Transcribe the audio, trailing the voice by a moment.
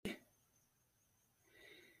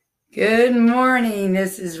Good morning.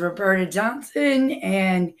 This is Roberta Johnson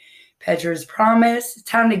and Petra's Promise. It's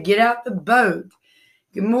time to get out the boat.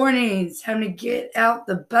 Good morning. It's time to get out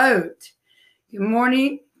the boat. Good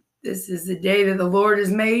morning. This is the day that the Lord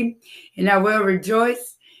has made, and I will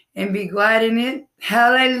rejoice and be glad in it.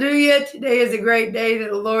 Hallelujah. Today is a great day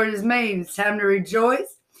that the Lord has made. It's time to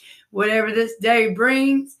rejoice. Whatever this day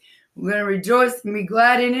brings, we're going to rejoice and be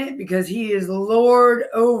glad in it because He is Lord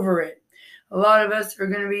over it. A lot of us are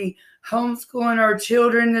going to be homeschooling our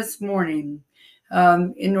children this morning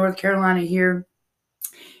in North Carolina here.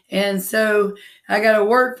 And so I got a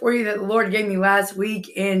word for you that the Lord gave me last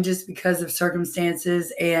week, and just because of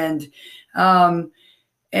circumstances and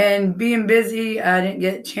being busy, I didn't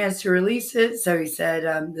get a chance to release it. So He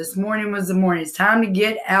said, this morning was the morning. It's time to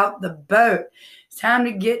get out the boat. It's time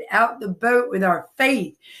to get out the boat with our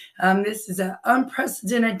faith. This is an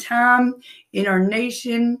unprecedented time in our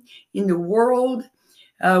nation, in the world.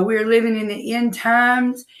 We're living in the end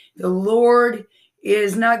times. The Lord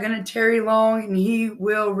is not going to tarry long, and He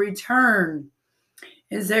will return.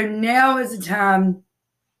 And so now is the time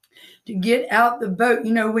to get out the boat.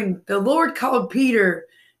 You know, when the Lord called Peter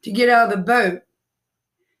to get out of the boat,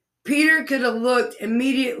 Peter could have looked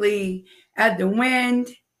immediately at the wind,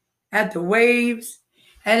 at the waves,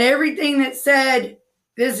 at everything that said,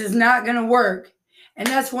 this is not going to work. And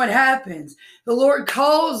that's what happens. The Lord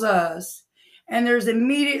calls us, and there's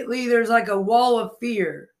like a wall of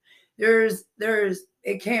fear.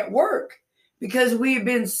 It can't work because we've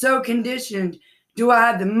been so conditioned. Do I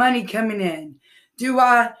have the money coming in? Do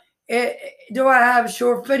I have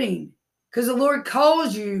sure footing? Because the Lord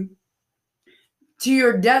calls you to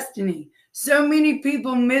your destiny. So many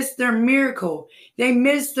people miss their miracle. They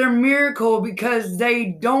miss their miracle because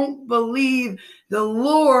they don't believe the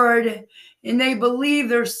Lord, and they believe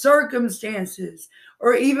their circumstances,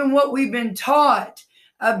 or even what we've been taught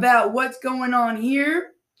about what's going on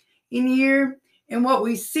here, and what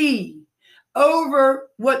we see, over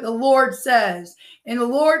what the Lord says. And the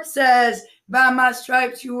Lord says, by my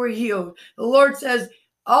stripes you were healed. The Lord says,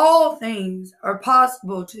 all things are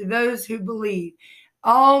possible to those who believe.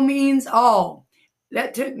 All means all.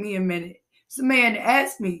 That took me a minute. Some man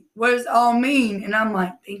asked me, what does all mean? And I'm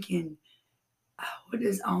like thinking, what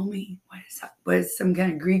does all mean? What is some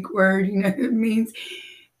kind of Greek word? It means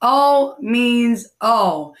all means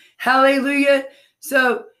all. Hallelujah.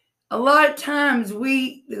 So a lot of times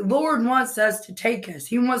the Lord wants us to take us.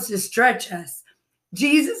 He wants to stretch us.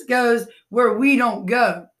 Jesus goes where we don't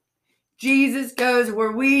go. Jesus goes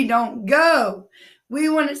where we don't go. We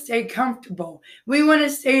want to stay comfortable. We want to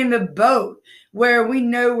stay in the boat where we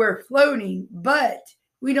know we're floating, but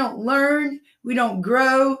we don't learn, we don't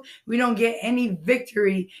grow, we don't get any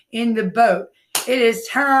victory in the boat. It is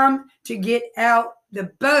time to get out the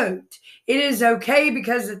boat. It is okay,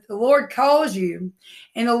 because if the Lord calls you,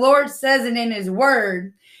 and the Lord says it in His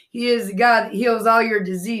word, He is the God that heals all your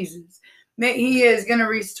diseases. He is going to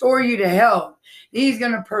restore you to health. He's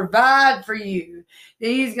going to provide for you.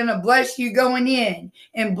 He's going to bless you going in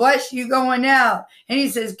and bless you going out. And He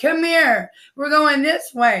says, come here. We're going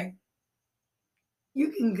this way. You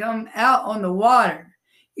can come out on the water.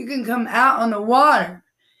 You can come out on the water.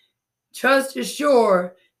 Trust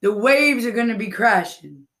ashore, the waves are going to be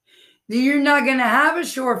crashing. You're not going to have a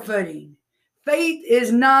sure footing. Faith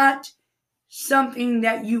is not something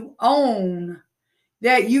that you own,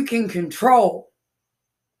 that you can control.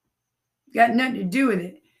 Got nothing to do with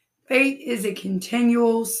it. Faith is a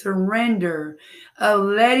continual surrender of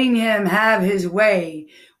letting Him have His way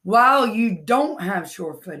while you don't have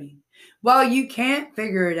sure footing, while you can't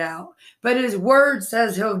figure it out. But His word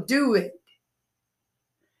says He'll do it.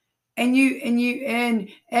 And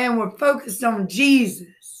we're focused on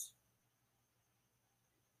Jesus.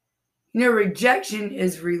 Rejection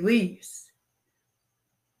is release.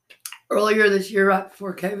 Earlier this year, right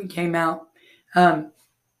before COVID came out, I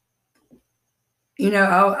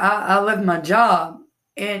left my job,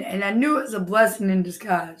 and I knew it was a blessing in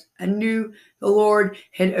disguise. I knew the Lord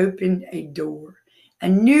had opened a door. I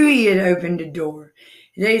knew He had opened a door.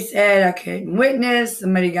 They said I couldn't witness.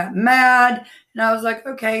 Somebody got mad, and I was like,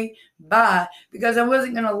 okay, bye. Because I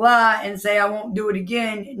wasn't going to lie and say I won't do it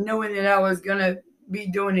again, knowing that I was going to be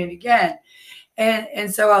doing it again.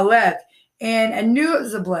 And so I left, and I knew it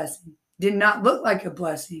was a blessing. Did not look like a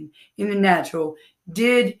blessing in the natural.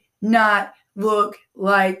 Did not look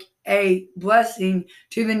like a blessing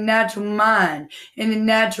to the natural mind and the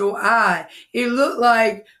natural eye. It looked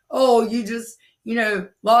like, oh, you just,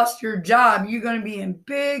 lost your job. You're going to be in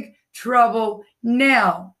big trouble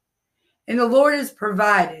now. And the Lord has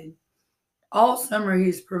provided. All summer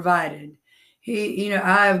He's provided.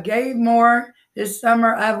 I have gave more. This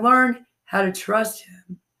summer, I've learned how to trust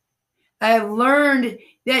him. I have learned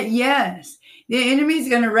that, yes, the enemy's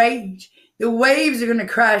going to rage. The waves are going to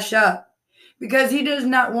crash up because he does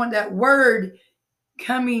not want that word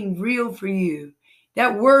coming real for you.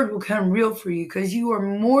 That word will come real for you because you are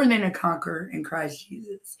more than a conqueror in Christ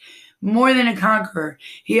Jesus. More than a conqueror.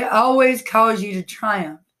 He always calls you to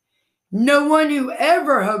triumph. No one who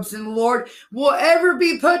ever hopes in the Lord will ever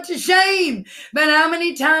be put to shame. But how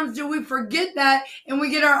many times do we forget that and we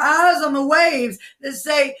get our eyes on the waves that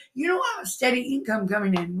say, you don't have a steady income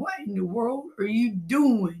coming in. What in the world are you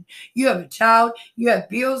doing? You have a child. You have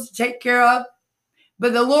bills to take care of.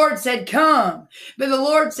 But the Lord said, come. But the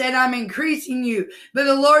Lord said, I'm increasing you. But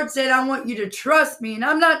the Lord said, I want you to trust me. And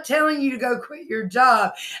I'm not telling you to go quit your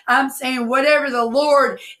job. I'm saying whatever the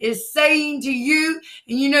Lord is saying to you,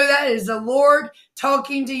 and you know that is the Lord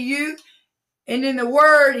talking to you. And in the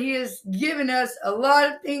word, he has given us a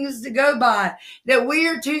lot of things to go by that we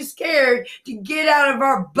are too scared to get out of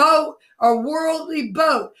our boat, our worldly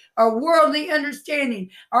boat, our worldly understanding,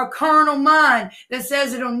 our carnal mind that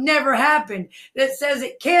says it'll never happen, that says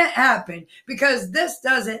it can't happen because this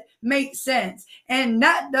doesn't make sense and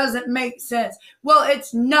that doesn't make sense. Well,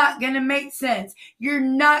 it's not going to make sense. You're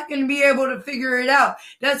not going to be able to figure it out.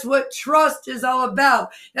 That's what trust is all about.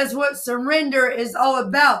 That's what surrender is all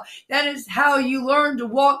about. That is how you learn to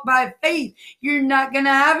walk by faith. You're not going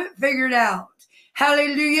to have it figured out.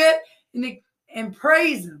 Hallelujah. And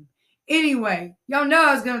praise him. Anyway, y'all know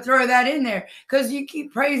I was going to throw that in there because you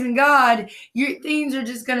keep praising God, your things are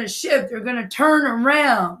just going to shift. They're going to turn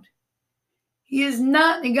around. He is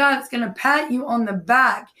not the God that's going to pat you on the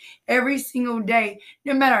back every single day,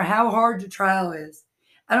 no matter how hard the trial is.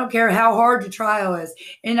 I don't care how hard the trial is.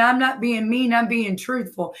 And I'm not being mean. I'm being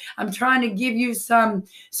truthful. I'm trying to give you some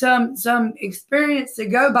experience to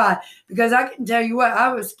go by because I can tell you what,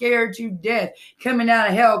 I was scared to death coming out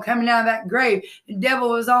of hell, coming out of that grave. The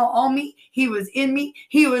devil was all on me. He was in me.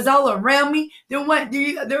 He was all around me. There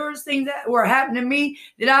was things that were happening to me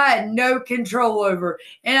that I had no control over.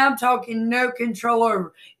 And I'm talking no control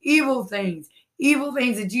over. Evil things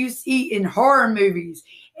that you see in horror movies.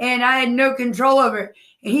 And I had no control over it.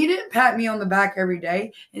 And he didn't pat me on the back every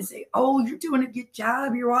day and say, oh, you're doing a good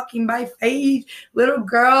job. You're walking by faith. Little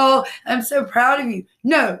girl, I'm so proud of you.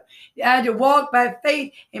 No, I had to walk by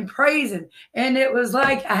faith and praise him. And it was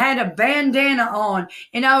like I had a bandana on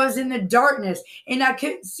and I was in the darkness and I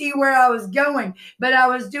couldn't see where I was going, but I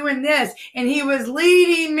was doing this and he was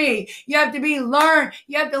leading me. You have to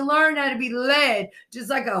learn how to be led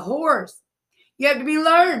just like a horse. You have to be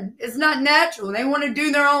learned. It's not natural. They want to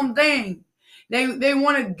do their own thing. They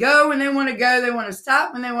want to go and they want to go. They want to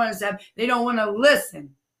stop when they want to stop. They don't want to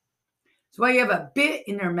listen. That's why you have a bit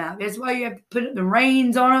in their mouth. That's why you have to put the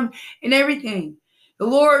reins on them and everything. The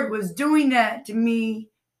Lord was doing that to me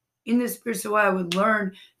in the spirit so I would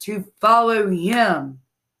learn to follow him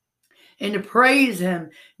and to praise him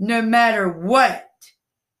no matter what.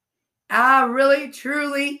 I really,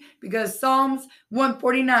 truly, because Psalms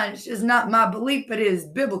 149 is just not my belief, but it is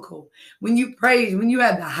biblical. When you praise, when you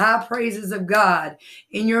have the high praises of God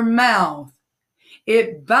in your mouth,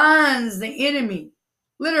 it binds the enemy.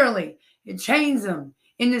 Literally, it chains them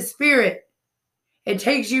in the spirit. It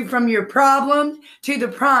takes you from your problems to the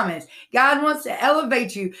promise. God wants to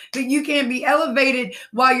elevate you, but you can't be elevated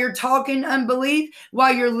while you're talking unbelief,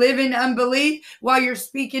 while you're living unbelief, while you're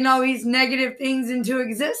speaking all these negative things into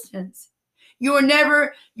existence. You're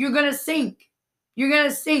going to sink. You're going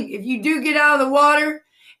to sink. If you do get out of the water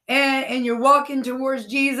and you're walking towards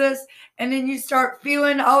Jesus and then you start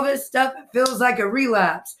feeling all this stuff, it feels like a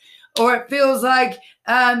relapse. Or it feels like,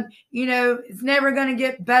 it's never going to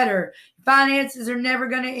get better. Finances are never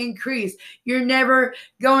going to increase. You're never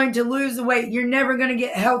going to lose the weight. You're never going to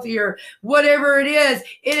get healthier. Whatever it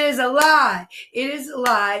is a lie. It is a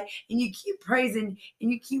lie. And you keep praising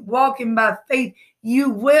and you keep walking by faith.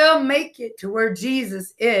 You will make it to where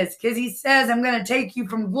Jesus is because he says, I'm going to take you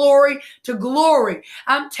from glory to glory.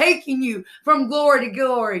 I'm taking you from glory to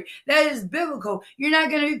glory. That is biblical. You're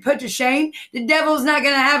not going to be put to shame. The devil's not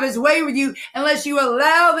going to have his way with you unless you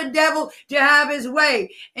allow the devil to have his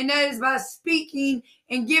way. And that is by speaking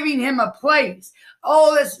and giving him a place.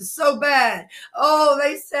 Oh, this is so bad. Oh,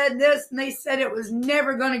 they said this and they said it was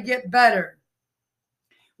never going to get better.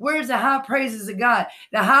 Where's the high praises of God?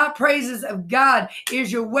 The high praises of God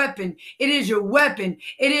is your weapon. It is your weapon.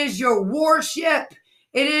 It is your worship.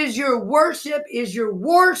 It is your worship, is your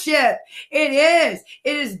worship. It is.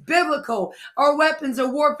 It is biblical. Our weapons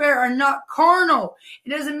of warfare are not carnal. It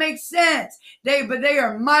doesn't make sense. But they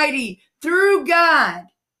are mighty through God.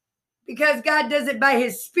 because God does it by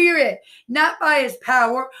his Spirit, not by his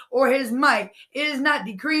power or his might. It is not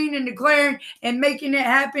decreeing and declaring and making it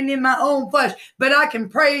happen in my own flesh, but I can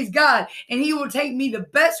praise God, and he will take me the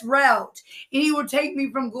best route, and he will take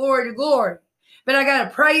me from glory to glory. But I got to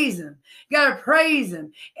praise him. Got to praise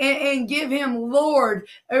him and give him Lord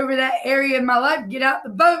over that area of my life. Get out the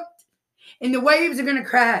boat. And the waves are going to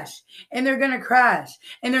crash. And they're going to crash.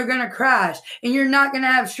 And they're going to crash. And you're not going to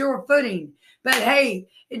have sure footing. But hey,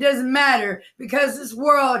 it doesn't matter, because this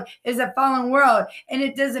world is a fallen world. And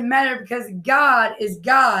it doesn't matter, because God is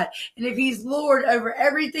God. And if he's Lord over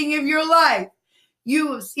everything of your life, you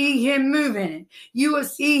will see him moving it. You will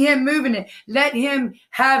see him moving it. Let him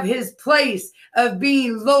have his place of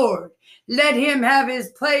being Lord. Let him have his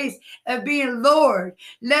place of being Lord.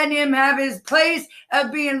 Let him have his place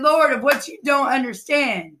of being Lord of what you don't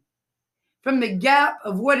understand. From the gap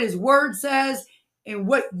of what his word says and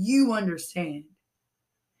what you understand.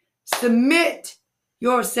 Submit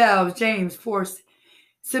yourselves, James 4.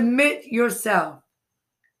 Submit yourself.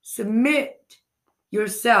 Submit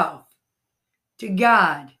yourself to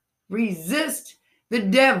God. Resist the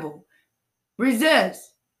devil.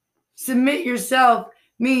 Resist. Submit yourself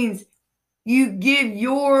means you give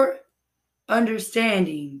your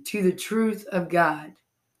understanding to the truth of God.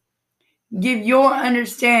 Give your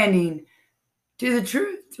understanding to the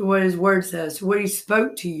truth, to what his word says, to what he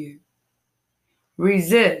spoke to you.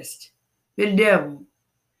 Resist the devil.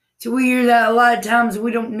 So we hear that a lot of times.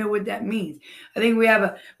 We don't know what that means. I think we have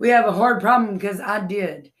a hard problem, because I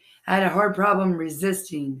had a hard problem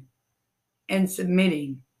resisting and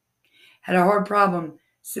submitting. Had a hard problem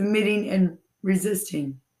submitting and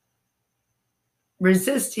resisting.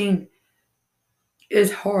 Resisting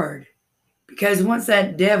is hard, because once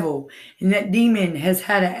that devil and that demon has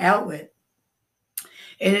had an outlet,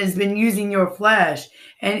 it has been using your flesh,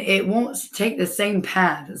 and it wants to take the same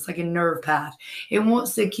path. It's like a nerve path. It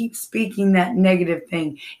wants to keep speaking that negative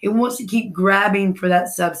thing. It wants to keep grabbing for that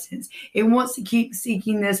substance. It wants to keep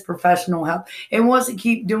seeking this professional help. It wants to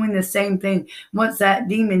keep doing the same thing once that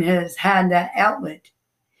demon has had that outlet.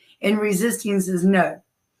 And resisting says, no,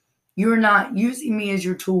 you're not using me as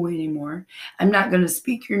your tool anymore. I'm not going to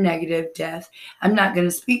speak your negative death. I'm not going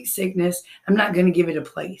to speak sickness. I'm not going to give it a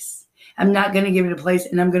place. I'm not going to give it a place,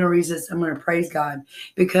 and I'm going to resist. I'm going to praise God,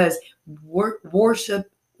 because worship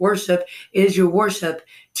is your worship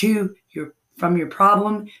from your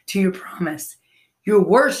problem to your promise. Your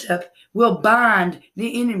worship will bind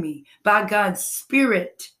the enemy by God's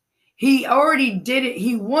Spirit. He already did it.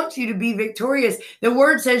 He wants you to be victorious. The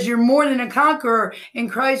word says you're more than a conqueror in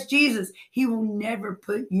Christ Jesus. He will never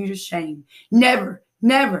put you to shame. Never.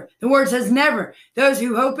 Never. The word says never. Those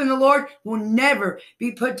who hope in the Lord will never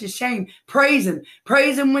be put to shame. Praise him.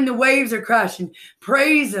 Praise him when the waves are crashing.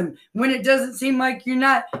 Praise him when it doesn't seem like you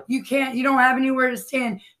don't have anywhere to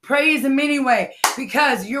stand. Praise him anyway,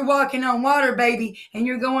 because you're walking on water, baby, and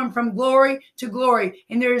you're going from glory to glory.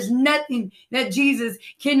 And there's nothing that Jesus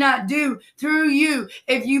cannot do through you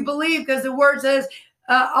if you believe, because the word says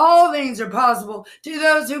all things are possible to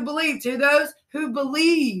those who believe, to those who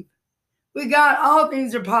believe. With God, all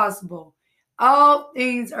things are possible. All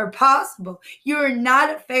things are possible. You are not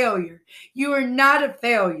a failure. You are not a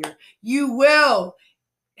failure. You will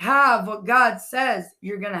have what God says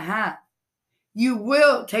you're going to have. You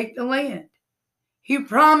will take the land. He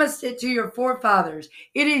promised it to your forefathers.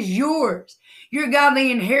 It is yours. Your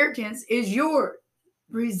godly inheritance is yours.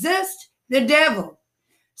 Resist the devil.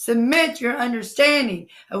 Submit your understanding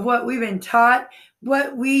of what we've been taught,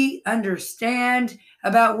 what we understand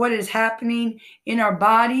about what is happening in our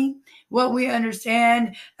body, what we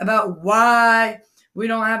understand about why we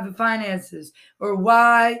don't have the finances, or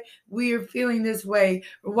why we are feeling this way,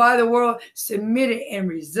 or why the world. Submit it and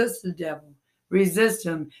resist the devil. Resist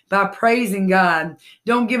him by praising God.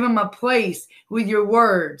 Don't give him a place with your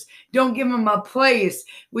words. Don't give him a place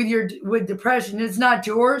with depression. It's not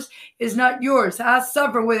yours. It's not yours. I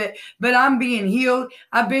suffer with it, but I'm being healed.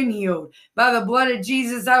 I've been healed by the blood of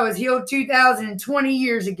Jesus. I was healed 2020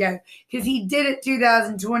 years ago, because he did it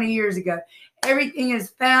 2020 years ago. Everything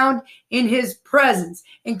is found in his presence.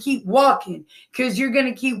 And keep walking, because you're going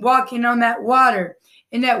to keep walking on that water,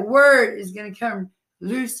 and that word is going to come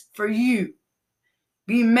loose for you.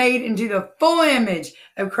 Be made into the full image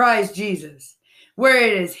of Christ Jesus, where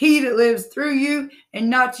it is he that lives through you and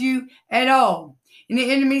not you at all. And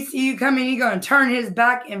the enemy see you coming, he's going to turn his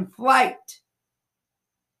back in flight.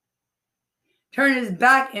 Turn his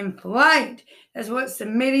back in flight. That's what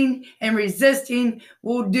submitting and resisting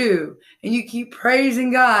will do. And you keep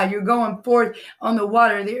praising God. You're going forth on the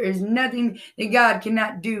water. There is nothing that God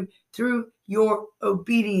cannot do through your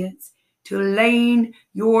obedience. to laying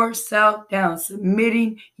yourself down,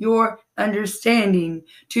 submitting your understanding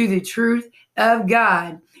to the truth of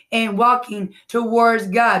God and walking towards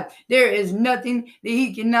God. There is nothing that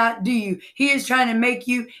he cannot do. He is trying to make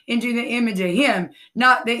you into the image of him,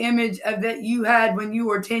 not the image of that you had when you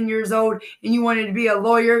were 10 years old and you wanted to be a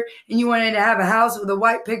lawyer and you wanted to have a house with a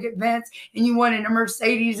white picket fence and you wanted a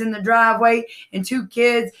Mercedes in the driveway and 2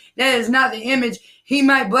 kids. That is not the image. He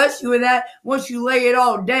might bless you with that once you lay it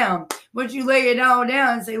all down. Once you lay it all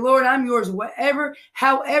down and say, Lord, I'm yours,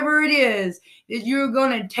 however it is that you're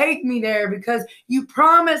going to take me there, because you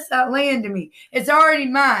promised that land to me. It's already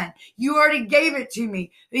mine. You already gave it to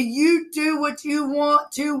me. You do what you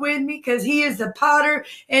want to with me, because he is the potter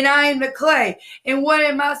and I am the clay. And what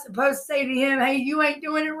am I supposed to say to him? Hey, you ain't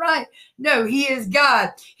doing it right. No, he is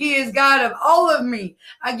God. He is God of all of me.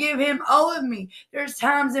 I give him all of me. There's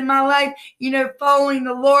times in my life, following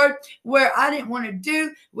the Lord, where I didn't want to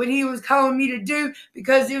do what he was calling me to do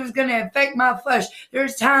because it was going to affect my flesh.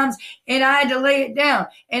 There's times, and I had to lay it down,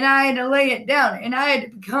 and I had to lay it down, and I had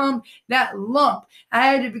to become that lump. I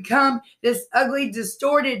had to become this ugly,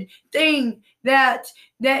 distorted thing that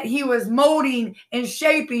he was molding and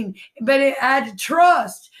shaping, but I had to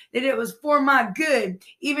trust that it was for my good,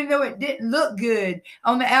 even though it didn't look good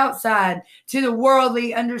on the outside to the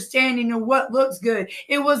worldly understanding of what looks good.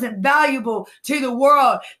 It wasn't valuable to the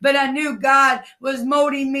world, but I knew God was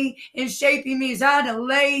molding me and shaping me. So I had to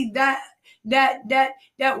lay that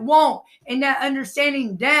want and that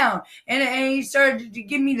understanding down. And he started to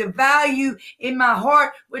give me the value in my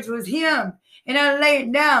heart, which was him. And I lay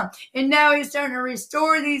it down. And now he's starting to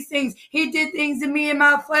restore these things. He did things to me in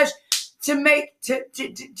my flesh to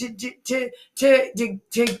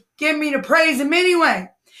get me to praise him anyway.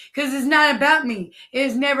 Because it's not about me. It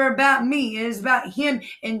is never about me. It is about him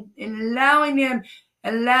and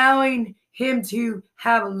allowing him to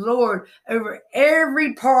have a Lord over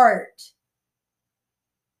every part.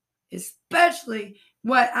 Especially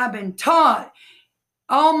what I've been taught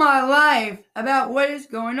all my life about what is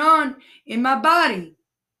going on in my body.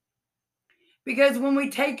 Because when we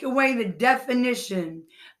take away the definition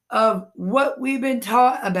of what we've been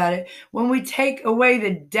taught about it, when we take away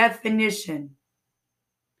the definition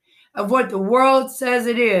of what the world says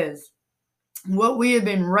it is, what we have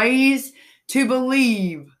been raised to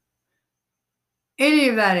believe any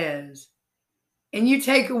of that is, and you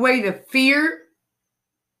take away the fear,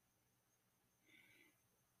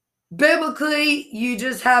 biblically, you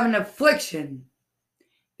just have an affliction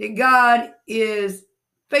that God is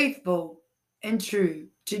faithful and true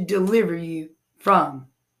to deliver you from.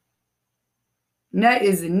 And that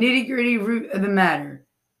is the nitty-gritty root of the matter.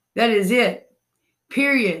 That is it.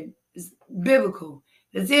 Period. It's biblical.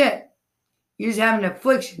 That's it. You just have an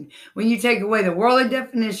affliction. When you take away the worldly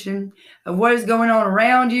definition of what is going on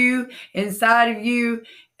around you, inside of you,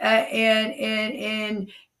 and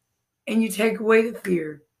you take away the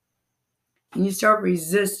fear, and you start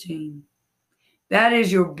resisting. That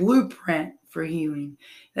is your blueprint for healing.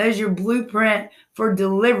 That is your blueprint for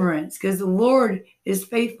deliverance, because the Lord is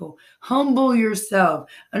faithful. Humble yourself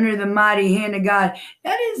under the mighty hand of God.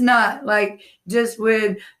 That is not like just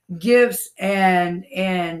with gifts and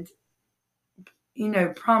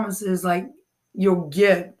promises like you'll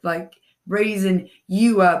get, like raising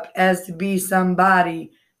you up as to be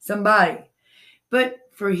somebody. But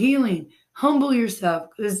for healing, humble yourself,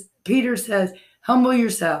 because Peter says, humble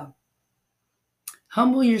yourself.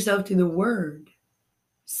 Humble yourself to the word.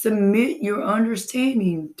 Submit your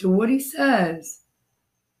understanding to what he says.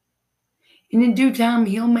 And in due time,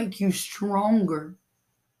 he'll make you stronger.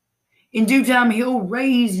 In due time, he'll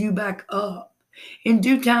raise you back up. In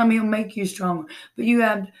due time, he'll make you stronger.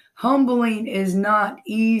 But humbling is not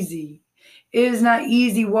easy. It is not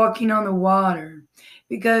easy walking on the water,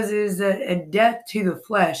 because it is a death to the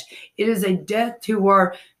flesh. It is a death to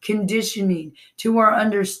our conditioning, to our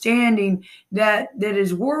understanding that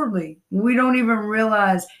is worldly. We don't even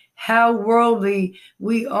realize how worldly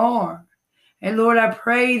we are. And Lord, I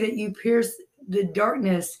pray that you pierce the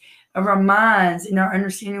darkness of our minds and our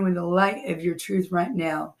understanding with the light of your truth right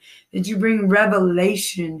now. That you bring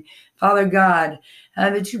revelation, Father God.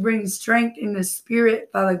 That you bring strength in the spirit,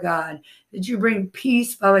 Father God. That you bring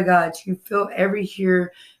peace, Father God. You fill every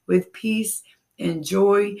hearer with peace and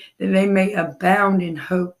joy, that they may abound in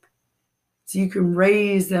hope, so you can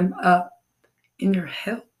raise them up in their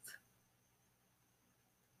health.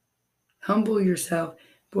 Humble yourself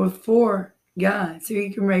before God so he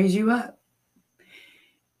can raise you up.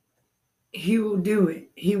 He will do it.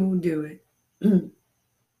 He will do it.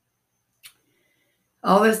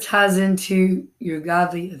 All this ties into your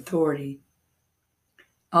godly authority.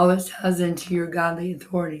 All this ties into your godly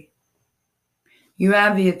authority. You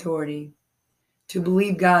have the authority to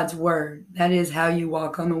believe God's word. That is how you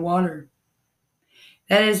walk on the water.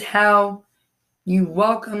 That is how you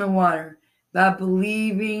walk on the water, by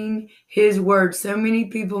believing his word. So many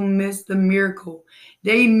people miss the miracle.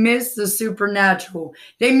 They miss the supernatural.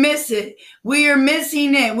 They miss it. We are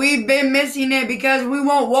missing it. We've been missing it because we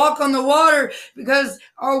won't walk on the water, because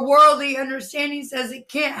our worldly understanding says it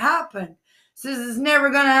can't happen. Says it's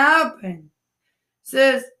never going to happen.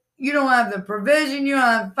 Says you don't have the provision, you don't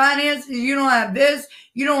have finances, you don't have this,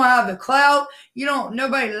 you don't have the clout,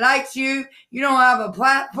 nobody likes you, you don't have a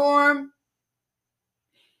platform.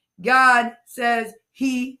 God says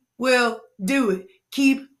he will do it.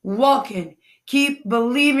 Keep walking. Keep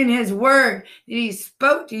believing his word that he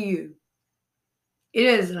spoke to you. It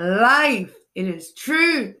is life. It is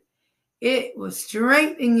truth. It will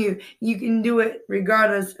strengthen you. You can do it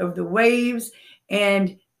regardless of the waves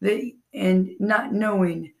and not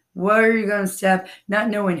knowing where you're going to step, not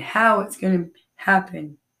knowing how it's going to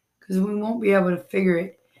happen, because we won't be able to figure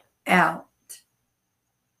it out.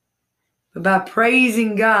 But by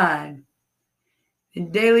praising God, the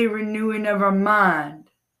daily renewing of our mind,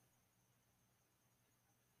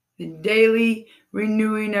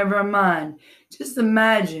 just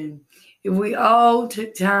imagine if we all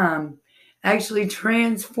took time actually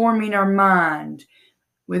transforming our mind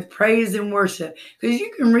with praise and worship. Because you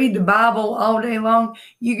can read the Bible all day long.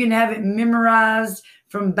 You can have it memorized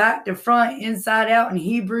from back to front, inside out, in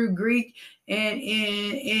Hebrew, Greek, and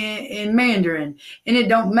in Mandarin. And it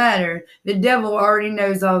don't matter. The devil already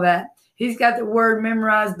knows all that. He's got the word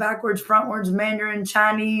memorized backwards, frontwards, Mandarin,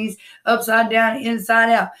 Chinese, upside down,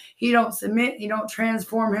 inside out. He don't submit. He don't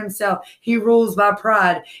transform himself. He rules by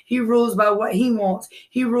pride. He rules by what he wants.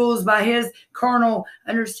 He rules by his carnal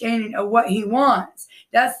understanding of what he wants.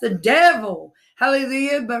 That's the devil.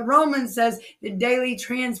 Hallelujah. But Romans says the daily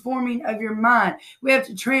transforming of your mind. We have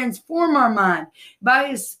to transform our mind. By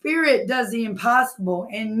his spirit does the impossible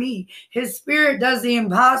in me. His spirit does the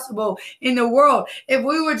impossible in the world. If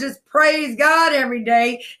we would just praise God every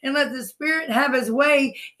day and let the spirit have his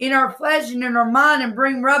way in our flesh and in our mind and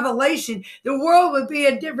bring revelation, the world would be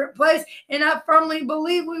a different place. And I firmly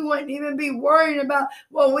believe we wouldn't even be worrying about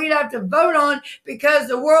what we'd have to vote on, because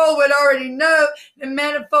the world would already know the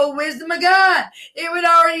manifold wisdom of God. It would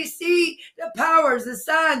already see the powers, the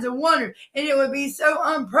signs, and wonders, and it would be so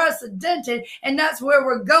unprecedented. And that's where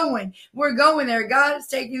we're going. We're going there. God is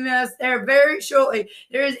taking us there very shortly.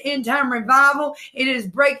 There is end time revival. It is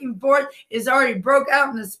breaking forth. It's already broke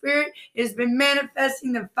out in the spirit. It's been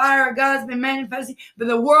manifesting. The fire of God's been manifesting, but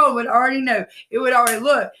the world would already know. It would already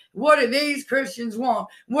look. What do these Christians want?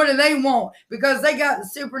 What do they want? Because they got the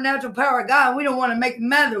supernatural power of God. We don't want to make them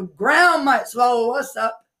mad. The ground might swallow us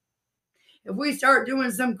up. If we start doing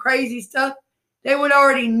some crazy stuff, they would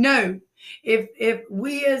already know. If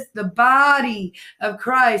we as the body of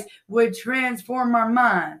Christ would transform our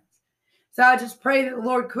minds. So I just pray that the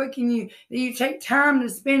Lord quicken you, that you take time to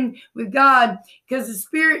spend with God, because the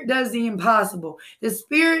Spirit does the impossible. The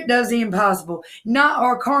Spirit does the impossible, not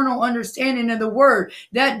our carnal understanding of the Word.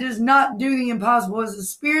 That does not do the impossible. As the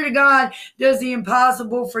Spirit of God does the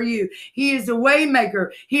impossible for you. He is the way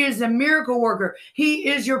maker. He is the miracle worker. He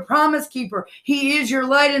is your promise keeper. He is your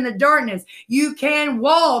light in the darkness. You can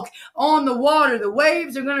walk on the water. The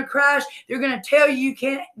waves are going to crash. They're going to tell you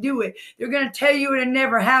can't do it. They're going to tell you it'll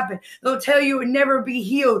never happen. They'll tell you it will never be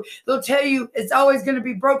healed. They'll tell you it's always going to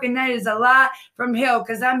be broken. That is a lie from hell,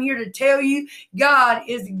 because I'm here to tell you God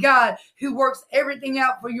is God who works everything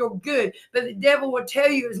out for your good. But the devil will tell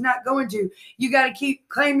you it's not going to. You got to keep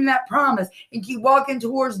claiming that promise and keep walking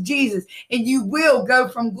towards Jesus, and you will go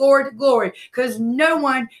from glory to glory, because no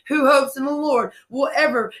one who hopes in the Lord will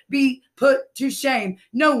ever be put to shame.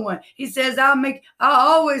 No one. He says, I'll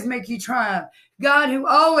always make you triumph. God who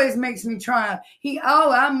always makes me triumph.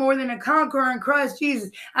 I'm more than a conqueror in Christ Jesus.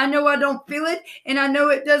 I know I don't feel it, and I know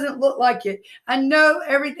it doesn't look like it. I know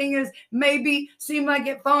everything is maybe seem like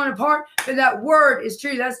it falling apart, but that word is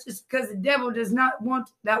true. That's just because the devil does not want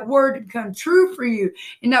that word to come true for you,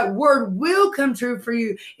 and that word will come true for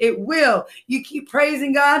you. It will. You keep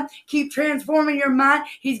praising God, keep transforming your mind.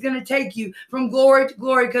 He's going to take you from glory to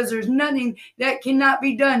glory, because there's nothing that cannot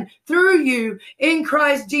be done through you in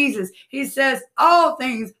Christ Jesus. He says, all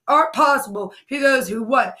things are possible to those who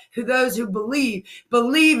what? To those who believe.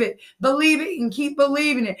 Believe it, and keep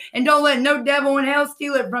believing it. And don't let no devil in hell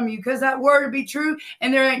steal it from you, because that word will be true,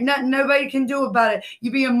 and there ain't nothing nobody can do about it.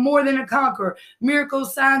 You being more than a conqueror.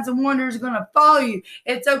 Miracles, signs, and wonders are going to follow you.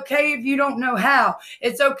 It's okay if you don't know how.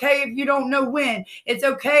 It's okay if you don't know when. It's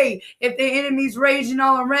okay if the enemy's raging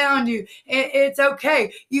all around you. It's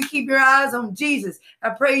okay. You keep your eyes on Jesus. I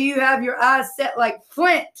pray you have your eyes set like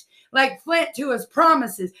flint to his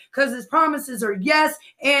promises, because his promises are yes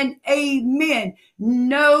and amen.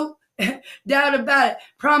 No doubt about it.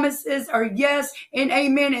 Promises are yes and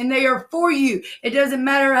amen, and they are for you. It doesn't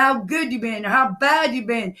matter how good you've been or how bad you've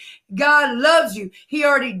been. God loves you. He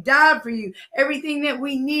already died for you. Everything that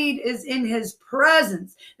we need is in his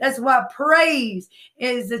presence. That's why praise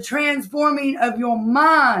is the transforming of your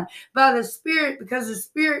mind by the Spirit, because the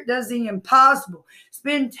Spirit does the impossible.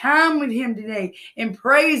 Spend time with him today and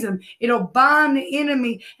praise him. It'll bind the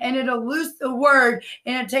enemy, and it'll loose the word,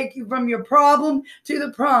 and it'll take you from your problem to the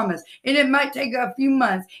promise. And it might take a few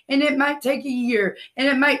months, and it might take a year, and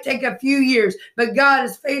it might take a few years, but God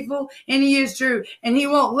is faithful and he is true, and he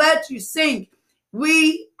won't let you sink.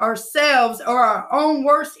 We ourselves are our own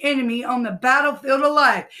worst enemy on the battlefield of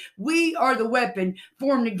life. We are the weapon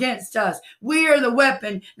formed against us. We are the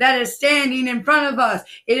weapon that is standing in front of us.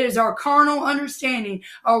 It is our carnal understanding,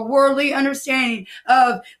 our worldly understanding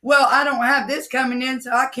of, well, I don't have this coming in,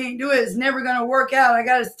 so I can't do it. It's never going to work out. I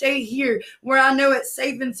got to stay here where I know it's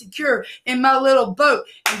safe and secure in my little boat.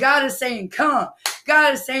 And God is saying, come.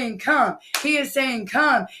 God is saying, come. He is saying,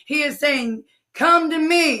 come. He is saying, come to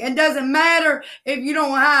me. It doesn't matter if you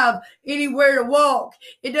don't have anywhere to walk.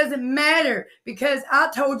 It doesn't matter, because I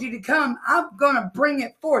told you to come. I'm going to bring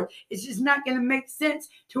it forth. It's just not going to make sense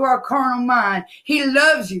to our carnal mind. He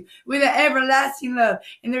loves you with an everlasting love,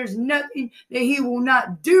 and there's nothing that he will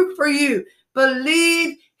not do for you.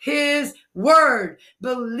 Believe his word.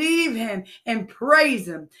 Believe him and praise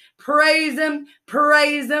him. Praise him,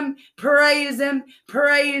 praise him, praise him,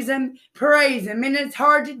 praise him, praise him. And it's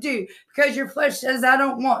hard to do because your flesh says, I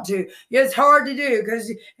don't want to. It's hard to do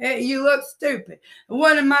because you look stupid.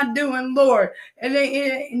 What am I doing, Lord? And the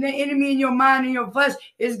enemy in your mind and your flesh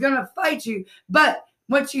is going to fight you. But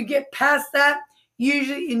once you get past that,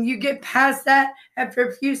 usually, and you get past that after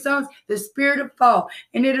a few songs, the Spirit will fall,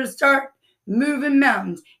 and it'll start moving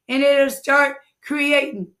mountains, and it'll start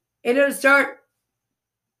creating. It'll start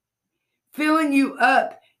filling you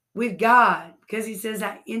up with God, because he says,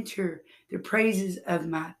 I enter the praises of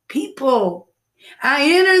my people. I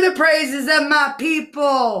enter the praises of my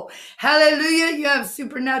people. Hallelujah. You have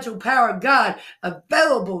supernatural power of God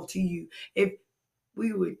available to you if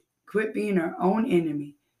we would quit being our own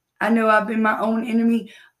enemy. I know I've been my own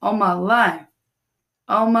enemy all my life.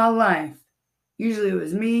 All my life. Usually it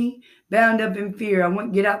was me bound up in fear. I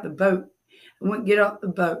wouldn't get out the boat.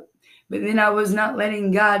 But then I was not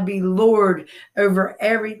letting God be Lord over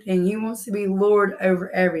everything. He wants to be Lord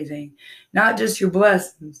over everything, not just your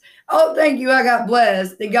blessings. Oh, thank you, I got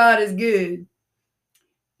blessed. That God is good.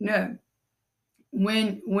 No.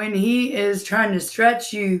 When he is trying to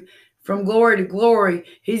stretch you from glory to glory,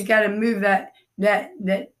 he's got to move that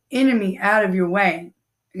enemy out of your way.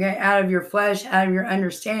 Okay, out of your flesh, out of your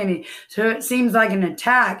understanding. So it seems like an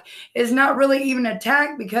attack. It's not really even an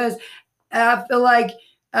attack, because I feel like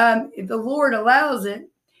if the Lord allows it,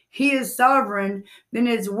 he is sovereign, then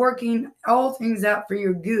it's working all things out for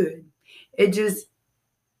your good. It just,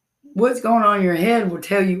 what's going on in your head will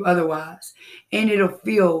tell you otherwise. And it'll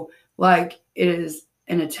feel like it is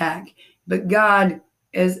an attack. But God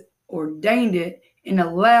has ordained it and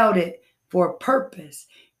allowed it for a purpose.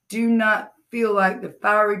 Do not feel like the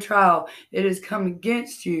fiery trial that has come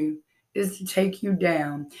against you is to take you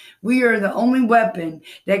down. We are the only weapon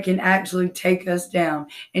that can actually take us down.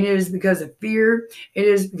 And it is because of fear. It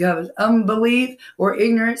is because of unbelief or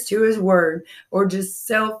ignorance to his word, or just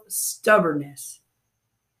self-stubbornness.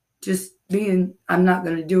 Just being, I'm not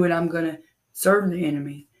going to do it. I'm going to serve the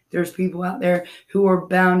enemy. There's people out there who are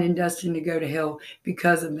bound and destined to go to hell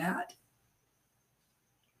because of that.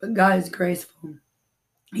 But God is graceful.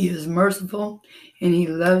 He is merciful, and he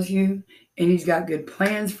loves you, and he's got good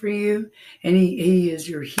plans for you, and he is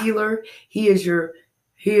your healer. He is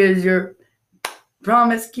your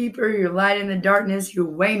promise keeper, your light in the darkness, your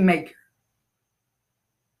way maker.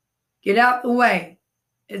 Get out the way.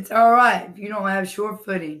 It's all right if you don't have sure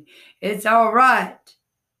footing. It's all right.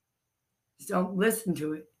 Just don't listen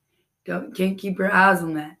to it. Can't keep your eyes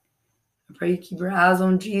on that. I pray you keep your eyes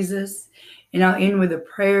on Jesus, And I'll end with a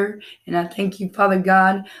prayer. And I thank you, Father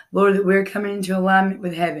God, Lord, that we're coming into alignment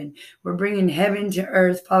with heaven. We're bringing heaven to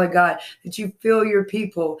earth, Father God, that you fill your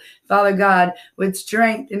people, Father God, with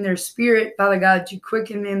strength in their spirit, Father God, that you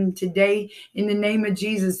quicken them today in the name of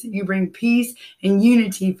Jesus, that you bring peace and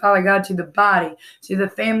unity, Father God, to the body, to the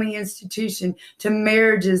family institution, to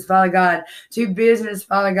marriages, Father God, to business,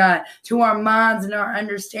 Father God, to our minds and our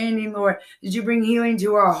understanding, Lord, that you bring healing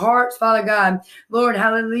to our hearts, Father God. Lord,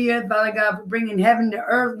 hallelujah, Father God, for bringing heaven to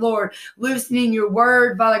earth, Lord, loosening your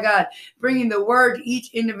word, Father God, bringing the word to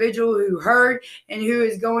each individual who heard and who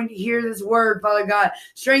is going to hear this word, Father God.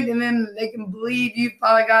 Strengthen them that they can believe you,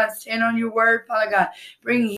 Father God, stand on your word, Father God. Bring